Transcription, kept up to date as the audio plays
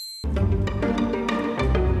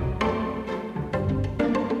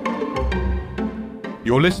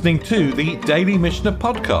You're listening to the Daily Mishnah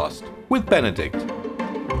Podcast with Benedict.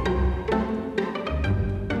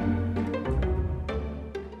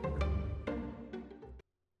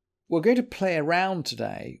 We're going to play around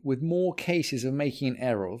today with more cases of making an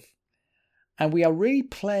eruv, and we are really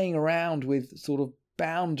playing around with sort of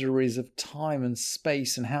boundaries of time and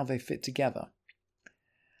space and how they fit together.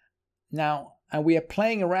 Now, and we are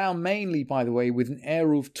playing around mainly, by the way, with an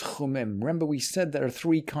eruv tchumim. Remember, we said there are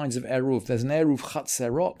three kinds of eruv. There's an eruv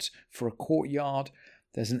chatzerot for a courtyard.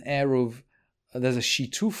 There's a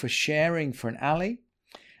shituf for sharing for an alley,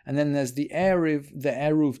 and then there's the eruv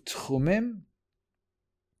tchumim,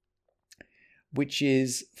 which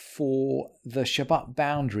is for the Shabbat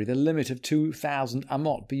boundary, the limit of 2,000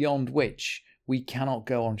 amot, beyond which we cannot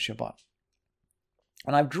go on Shabbat.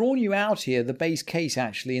 And I've drawn you out here the base case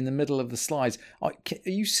actually in the middle of the slides.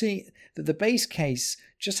 You see that the base case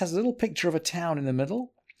just has a little picture of a town in the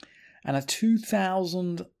middle and a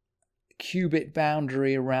 2,000 cubit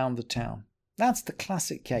boundary around the town. That's the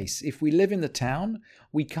classic case. If we live in the town,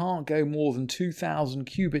 we can't go more than 2,000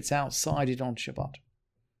 cubits outside it on Shabbat.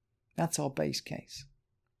 That's our base case.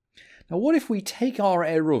 Now what if we take our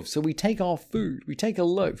eruv, so we take our food, we take a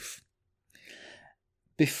loaf,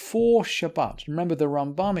 before Shabbat. Remember, the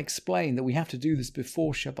Rambam explained that we have to do this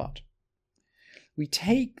before Shabbat. We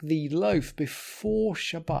take the loaf before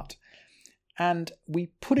Shabbat and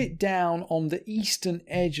we put it down on the eastern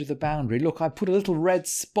edge of the boundary. Look, I put a little red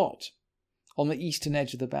spot on the eastern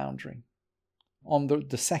edge of the boundary. On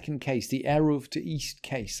the second case, the eruv to east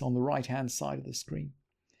case on the right-hand side of the screen.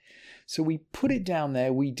 So we put it down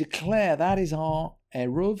there, we declare that is our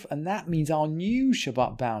eruv, and that means our new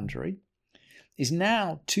Shabbat boundary is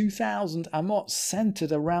now 2,000 amot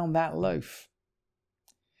centered around that loaf.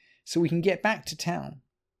 So we can get back to town.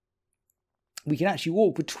 We can actually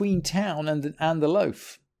walk between town and the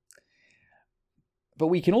loaf. But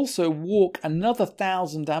we can also walk another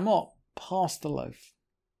 1,000 amot past the loaf.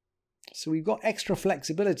 So we've got extra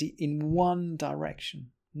flexibility in one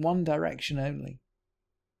direction only.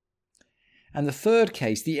 And the third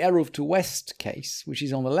case, the eruv to west case, which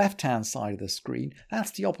is on the left-hand side of the screen,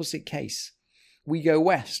 that's the opposite case. We go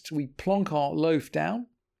west, we plonk our loaf down.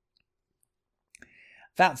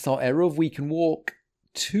 That's our eruv. We can walk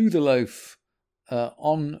to the loaf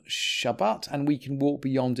on Shabbat, and we can walk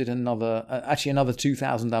beyond it another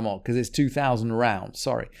 2,000 amot, because it's 2,000 round.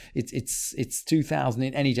 Sorry, it's 2,000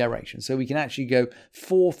 in any direction. So we can actually go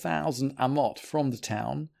 4,000 amot from the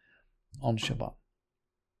town on Shabbat.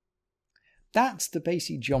 That's the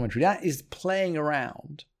basic geometry. That is playing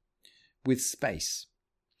around with space.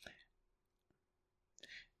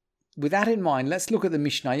 With that in mind, let's look at the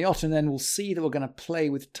Mishnayot, and then we'll see that we're going to play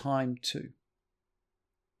with time too.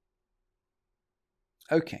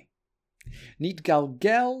 Okay.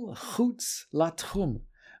 Nitgalgel chutz latchum.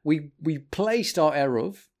 We placed our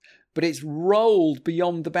eruv, but it's rolled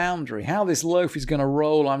beyond the boundary. How this loaf is going to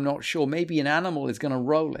roll, I'm not sure. Maybe an animal is going to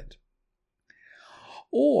roll it.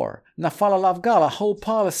 Or nafal alav gal, a whole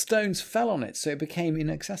pile of stones fell on it, so it became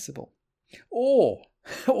inaccessible. Or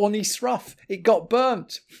nisraf, it got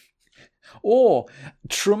burnt. Or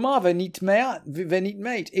truma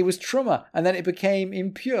v'nitmeit, it was truma, and then it became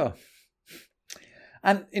impure.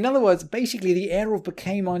 And in other words, basically the eruv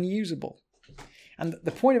became unusable. And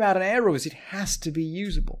the point about an eruv is it has to be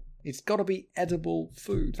usable. It's got to be edible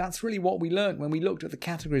food. That's really what we learned when we looked at the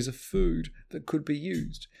categories of food that could be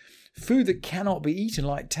used. Food that cannot be eaten,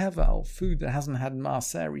 like tevel, food that hasn't had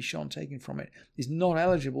maaser rishon taken from it, is not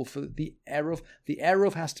eligible for the eruv. The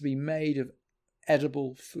eruv has to be made of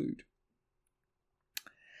edible food.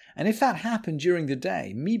 And if that happened during the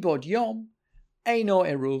day, mibod yom, eino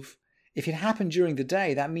eruv. If it happened during the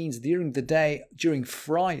day, that means during the day, during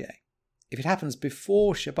Friday. If it happens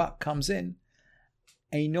before Shabbat comes in,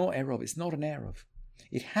 eino eruv. It's not an eruv.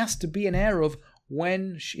 It has to be an eruv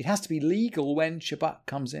it has to be legal when Shabbat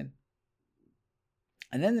comes in.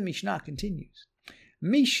 And then the Mishnah continues.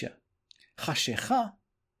 Misha, chashecha,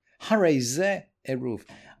 harei eruv.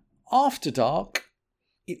 After dark,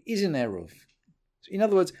 it is an eruv. In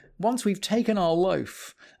other words, once we've taken our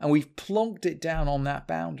loaf and we've plonked it down on that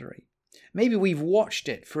boundary, maybe we've watched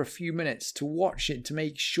it for a few minutes to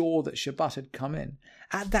make sure that Shabbat had come in.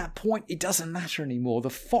 At that point, it doesn't matter anymore. The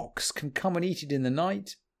fox can come and eat it in the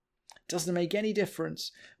night. It doesn't make any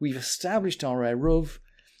difference. We've established our eruv.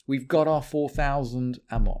 We've got our 4,000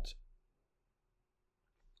 amot.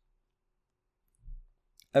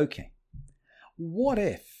 Okay. What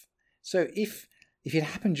if? So if it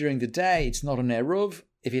happened during the day, it's not an eruv.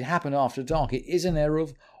 If it happened after dark, it is an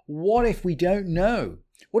eruv. what if we don't know?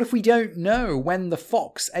 What if we don't know when the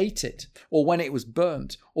fox ate it, or when it was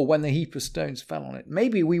burnt, or when the heap of stones fell on it?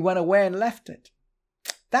 Maybe we went away and left it.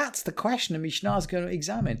 That's the question the Mishnah is going to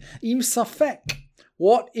examine. Im safek.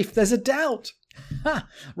 What if there's a doubt?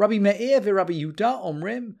 Rabbi Meir v'Rabbi Yehuda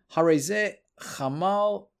omrim harezeh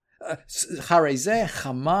chamar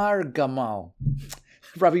gamal.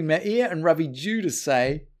 Rabbi Meir and Rabbi Judah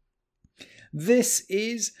say this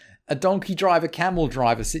is a donkey driver, camel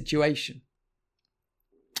driver situation.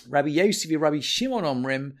 Rabbi Yossi and Rabbi Shimon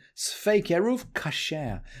omrim sfeik eruv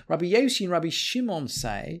kasher. Rabbi Yossi and Rabbi Shimon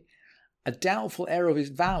say a doubtful eruv is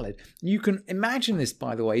valid. You can imagine this,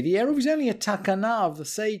 by the way. The eruv is only a takana of the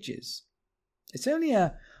sages. It's only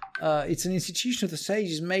it's an institution of the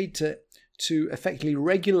sages made to effectively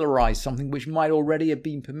regularize something which might already have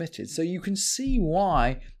been permitted. So you can see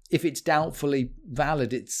why, if it's doubtfully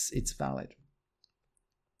valid, it's valid.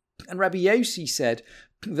 And Rabbi Yossi said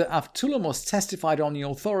that Avtulamos testified on the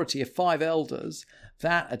authority of 5 elders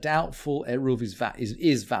that a doubtful eruv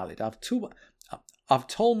is valid.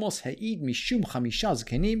 Avtolmos ha'id mishum chamisha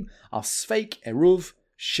zkenim al sfeik eruv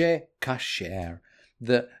she kasher.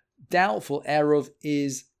 The doubtful eruv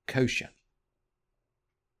is kosher.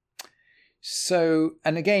 So,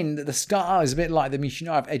 and again, the style is a bit like the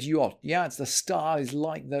Mishnah of Ediot. Yeah, it's the style is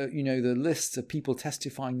like the lists of people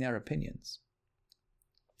testifying their opinions.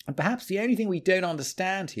 And perhaps the only thing we don't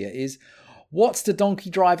understand here is, what's the donkey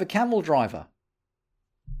driver, camel driver?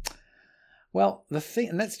 Well,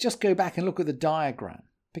 and let's just go back and look at the diagram,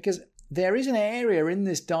 because there is an area in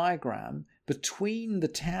this diagram between the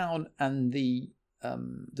town and the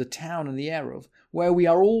Eruv where we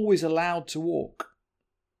are always allowed to walk.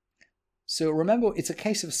 So remember, it's a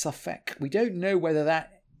case of safek. We don't know whether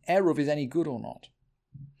that Eruv is any good or not.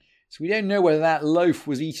 So we don't know whether that loaf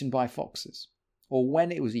was eaten by foxes, or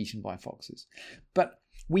when it was eaten by foxes. But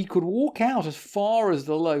we could walk out as far as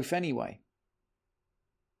the loaf anyway.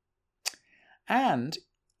 And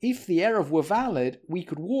if the Eruv were valid, we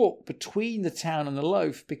could walk between the town and the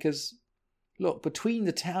loaf, because, look, between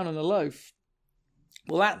the town and the loaf,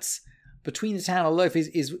 well, that's, between the town and the loaf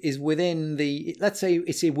is within the, let's say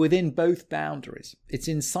it's within both boundaries. It's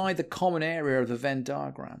inside the common area of the Venn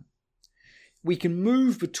diagram. We can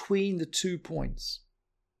move between the 2 points.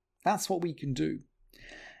 That's what we can do.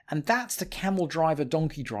 And that's the camel driver,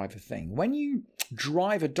 donkey driver thing. When you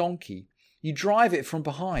drive a donkey, you drive it from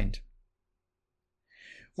behind.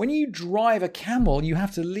 When you drive a camel, you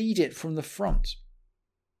have to lead it from the front.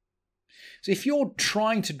 So if you're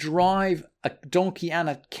trying to drive a donkey and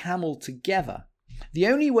a camel together, the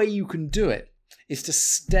only way you can do it is to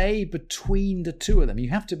stay between the two of them. You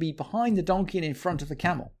have to be behind the donkey and in front of the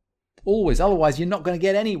camel. Always, otherwise you're not going to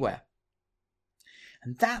get anywhere.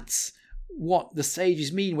 And that's what the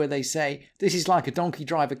sages mean where they say this is like a donkey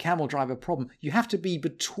driver, camel driver problem. You have to be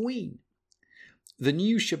between the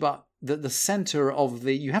new Shabbat, the center of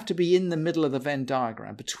you have to be in the middle of the Venn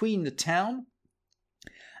diagram, between the town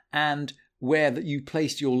and where that you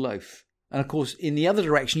placed your loaf. And of course, in the other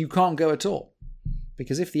direction, you can't go at all.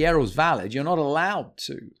 Because if the error is valid, you're not allowed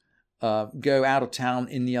to go out of town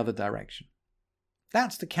in the other direction.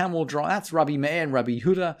 That's the camel driver. That's Rabbi Meir and Rabbi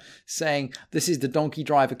Yehuda saying this is the donkey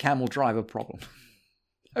driver, camel driver problem.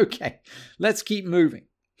 Okay, let's keep moving.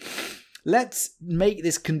 Let's make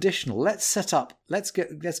this conditional. Let's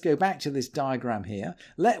go back to this diagram here.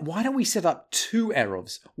 Why don't we set up 2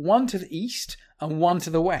 eruvs, one to the east and one to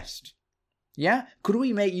the west? Yeah? Could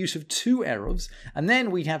we make use of 2 eruvs? And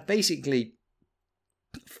then we'd have basically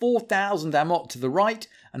 4,000 amot to the right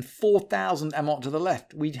and 4,000 amot to the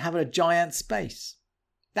left. We'd have a giant space.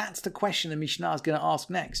 That's the question the Mishnah is going to ask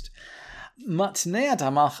next. Matnei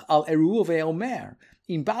adamach al eruv ve'omer.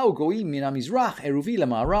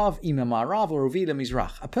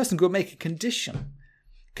 A person could make a condition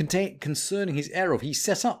concerning his eruv. He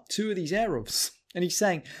set up 2 of these eruvs. And he's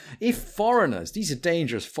saying, if foreigners, these are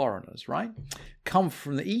dangerous foreigners, right, come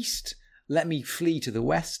from the east, let me flee to the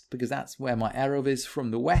west, because that's where my eruv is.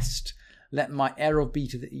 From the west, let my eruv be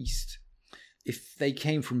to the east. If they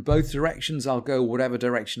came from both directions, I'll go whatever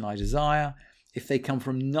direction I desire. If they come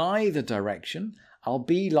from neither direction, I'll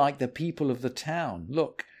be like the people of the town.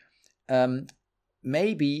 Look,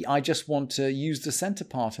 maybe I just want to use the center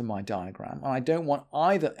part of my diagram, and I don't want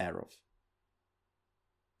either eruv.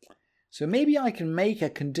 So maybe I can make a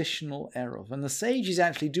conditional eruv, and the sages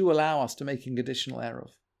actually do allow us to make a conditional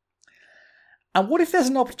eruv. And what if there's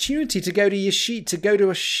an opportunity to go to yeshit, to go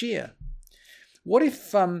to a shir? What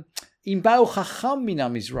if imbau chacham min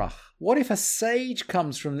hamizrach? What if a sage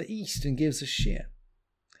comes from the east and gives a shir?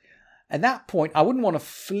 At that point, I wouldn't want to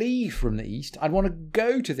flee from the east. I'd want to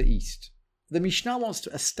go to the east. the Mishnah wants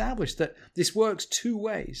to establish that this works two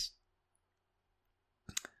ways.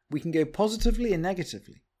 We can go positively and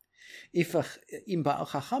negatively. If im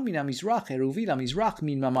ba'al chacham min hamizrach eruvi lamizrach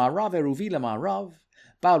min ma'arav eruvi lama'arav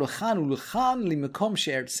ba'al lechan ulechan limekom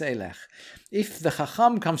she'ertzeh lech. If the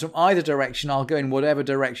chacham comes from either direction, I'll go in whatever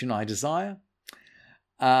direction I desire.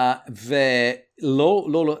 Lolachan.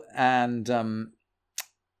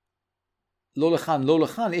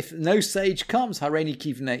 If no sage comes, hareini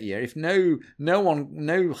kivneir. If no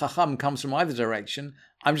chacham comes from either direction,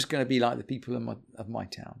 I'm just going to be like the people of my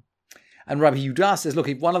town. And Rabbi Yehuda says, look,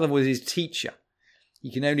 if one of them was his teacher,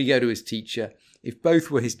 he can only go to his teacher. If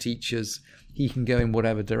both were his teachers, he can go in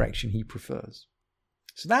whatever direction he prefers.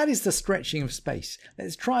 So that is the stretching of space.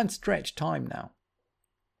 Let's try and stretch time now.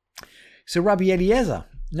 So Rabbi Eliezer.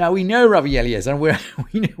 Now we know Rabbi Eliezer, and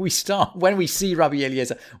we start when we see Rabbi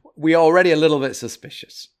Eliezer, we are already a little bit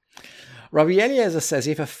suspicious. Rabbi Eliezer says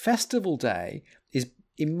if a festival day is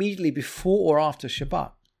immediately before or after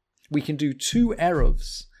Shabbat, we can do 2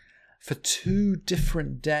 eruvs for 2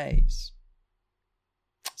 different days.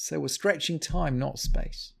 So we're stretching time, not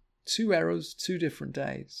space. 2 eruvs, 2 different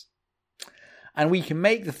days. And we can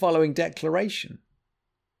make the following declaration.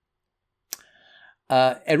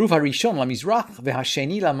 Eruv harishon lamizrach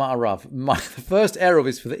v'hasheni lama'arav. The first eruv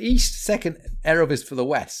is for the east, second eruv is for the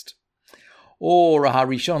west. Or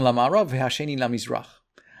harishon lama'arav v'hasheni lamizrach.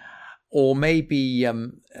 Or maybe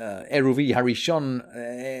eruvi harishon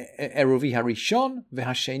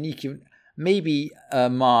v'hasheni. Maybe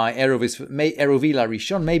my eruv is for eruvi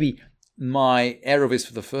larishon. Maybe my eruv is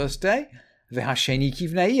for the first day. V'hasheni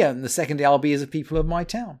kivneia, and the second day I'll be as the people of my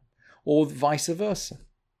town, or vice versa.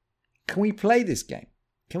 Can we play this game?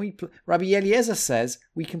 Rabbi Eliezer says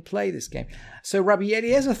we can play this game. So Rabbi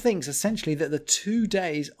Eliezer thinks essentially that the 2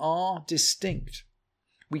 days are distinct.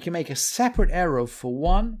 We can make a separate eruv for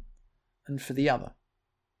one and for the other.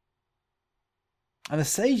 And the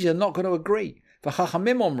sages are not going to agree.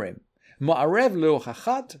 V'chachamim omrim, ma'arev lo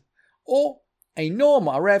chachad, or eino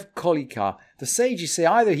ma'arev kolikar. The sages say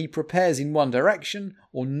either he prepares in one direction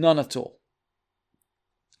or none at all.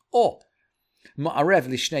 Or ma'arev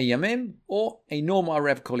lishnei yamim, or eino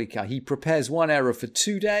ma'arev kolikar. He prepares one eruv for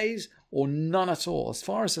 2 days or none at all. As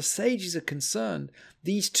far as the sages are concerned,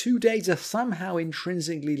 these 2 days are somehow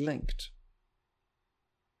intrinsically linked.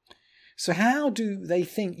 So how do they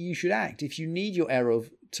think you should act if you need your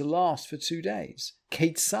eruv to last for 2 days?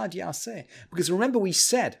 Keitzad yaseh. Because remember we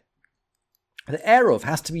said the eruv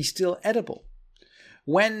has to be still edible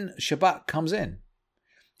when Shabbat comes in.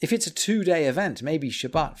 If it's a 2-day event, maybe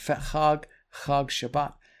Shabbat, Chag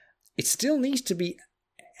Shabbat, it still needs to be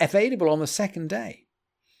available on the second day.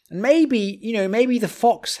 And maybe the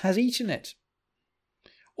fox has eaten it.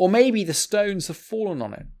 Or maybe the stones have fallen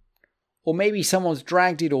on it. Or maybe someone's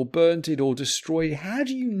dragged it or burnt it or destroyed it. How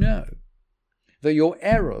do you know that your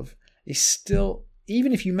eruv is still,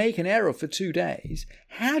 even if you make an eruv for 2 days,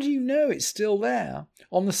 how do you know it's still there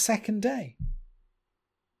on the second day?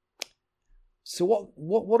 So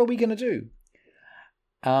what are we going to do?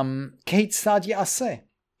 Keitzad yaseh.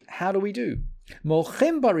 How do we do? He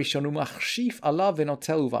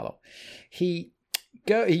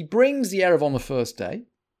brings the eruv on the first day.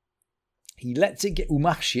 He lets it get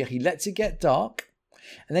he lets it get dark,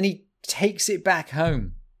 and then he takes it back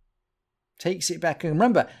home.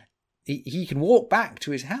 Remember, he can walk back to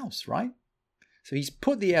his house, right? So he's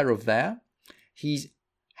put the eruv there. He's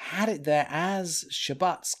had it there as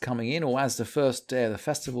Shabbat's coming in, or as the first day of the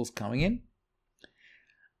festival's coming in.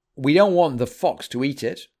 We don't want the fox to eat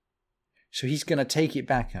it, so he's going to take it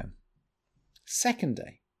back home. Second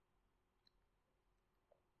day,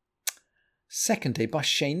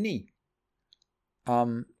 Basheni,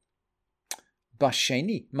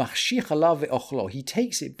 machshich alav ve'ochlo. He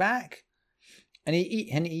takes it back, and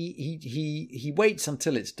he waits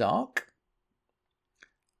until it's dark.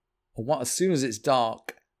 Or as soon as it's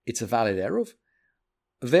dark, it's a valid eruv.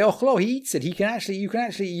 Ve'ochlo, he eats it.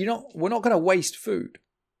 We're not going to waste food.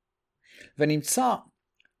 Venimsa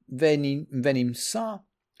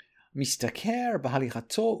mistaker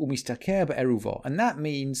b'halichato umistaker be'eruvo, and that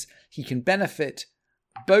means he can benefit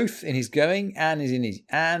both in his going and in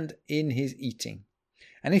his eating.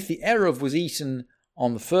 And if the eruv was eaten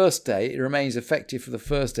on the first day, it remains effective for the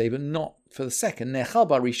first day, but not for the second. If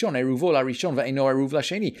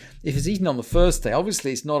it's eaten on the first day,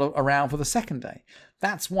 obviously it's not around for the second day.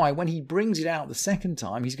 That's why when he brings it out the second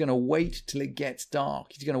time, he's going to wait till it gets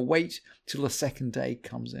dark. He's going to wait till the second day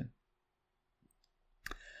comes in.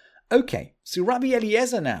 Okay, so Rabbi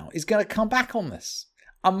Eliezer now is going to come back on this.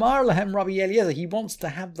 Amar lahem Rabbi Eliezer, he wants to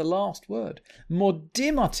have the last word.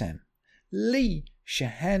 Modim atem li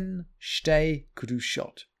shehen shtei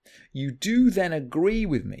kedushot. You do then agree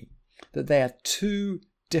with me that they are two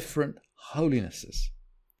different holinesses.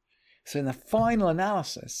 So in the final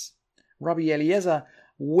analysis, Rabbi Eliezer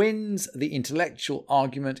wins the intellectual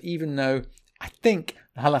argument, even though I think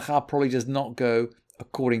the halakha probably does not go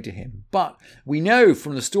according to him. But we know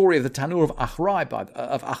from the story of the Tanur of Achnai,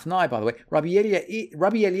 by the way,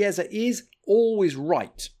 Rabbi Eliezer is always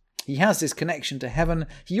right. He has this connection to heaven.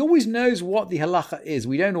 He always knows what the halakha is.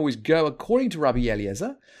 We don't always go according to Rabbi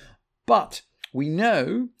Eliezer, but we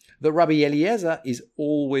know that Rabbi Eliezer is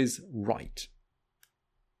always right.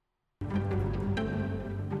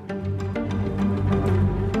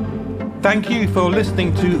 Thank you for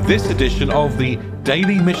listening to this edition of the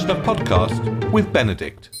Daily Mishnah Podcast with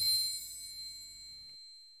Benedict.